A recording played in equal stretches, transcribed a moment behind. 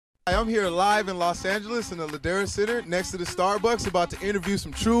I'm here live in Los Angeles in the Ladera Center next to the Starbucks about to interview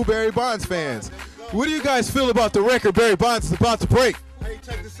some true Barry Bonds fans. What do you guys feel about the record Barry Bonds is about to break? Hey,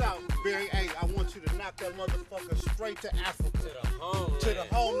 check this out, Barry. Hey, I want you to knock that motherfucker straight to Africa. To the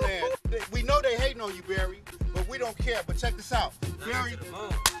homeland. We know they hating on you, Barry, but we don't care. But check this out, Barry.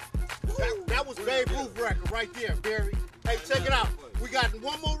 That was Babe Ruth record right there, Barry. Hey, check it out. We got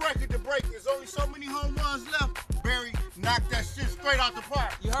one more record to break. There's only so many home runs left. Barry, knock that shit straight out the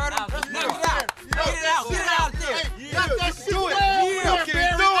park. You heard him? Get Get it out. Get it out there. Hey, knock that shit Do it. well, Yeah,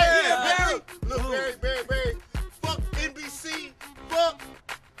 Barry. do it. Yeah, Barry. Look, Barry. Fuck NBC. Fuck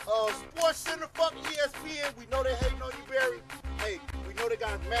Sports Center. Fuck ESPN. We know they hating on you, Barry. Hey, we know they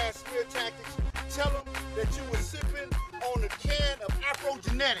got mass smear tactics. Tell them that you were sipping on a can of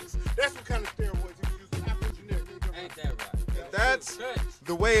Afrogenetics. That's what kind of steroids you use. Afrogenetics. Ain't that right? That's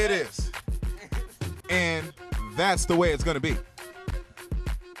the way it is. And that's the way it's going to be.